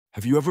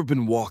Have you ever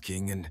been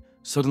walking and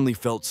suddenly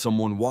felt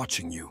someone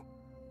watching you,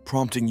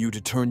 prompting you to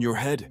turn your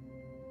head?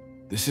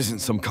 This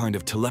isn't some kind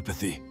of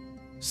telepathy.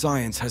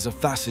 Science has a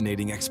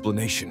fascinating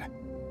explanation.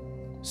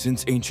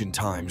 Since ancient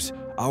times,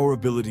 our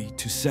ability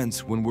to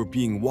sense when we're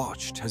being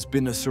watched has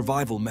been a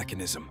survival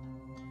mechanism.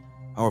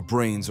 Our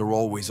brains are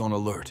always on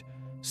alert,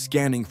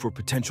 scanning for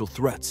potential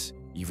threats,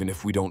 even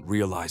if we don't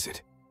realize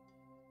it.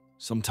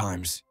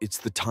 Sometimes it's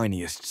the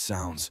tiniest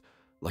sounds,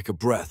 like a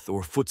breath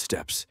or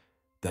footsteps,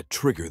 that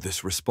trigger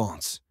this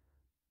response.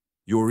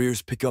 Your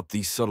ears pick up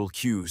these subtle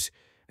cues,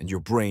 and your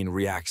brain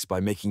reacts by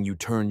making you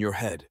turn your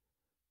head.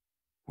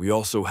 We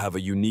also have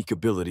a unique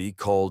ability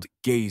called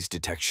gaze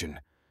detection.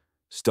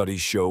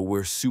 Studies show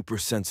we're super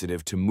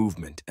sensitive to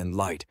movement and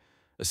light,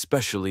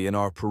 especially in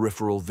our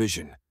peripheral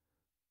vision.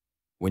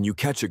 When you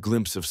catch a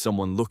glimpse of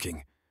someone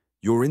looking,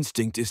 your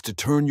instinct is to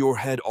turn your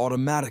head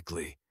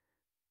automatically.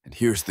 And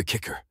here's the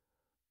kicker.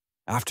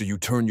 After you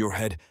turn your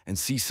head and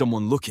see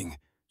someone looking,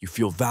 you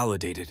feel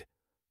validated.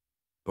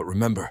 But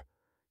remember,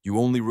 you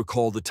only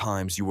recall the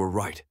times you were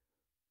right.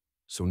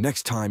 So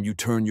next time you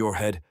turn your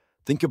head,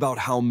 think about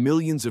how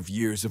millions of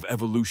years of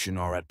evolution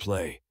are at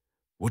play.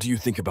 What do you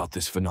think about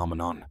this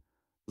phenomenon?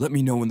 Let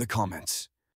me know in the comments.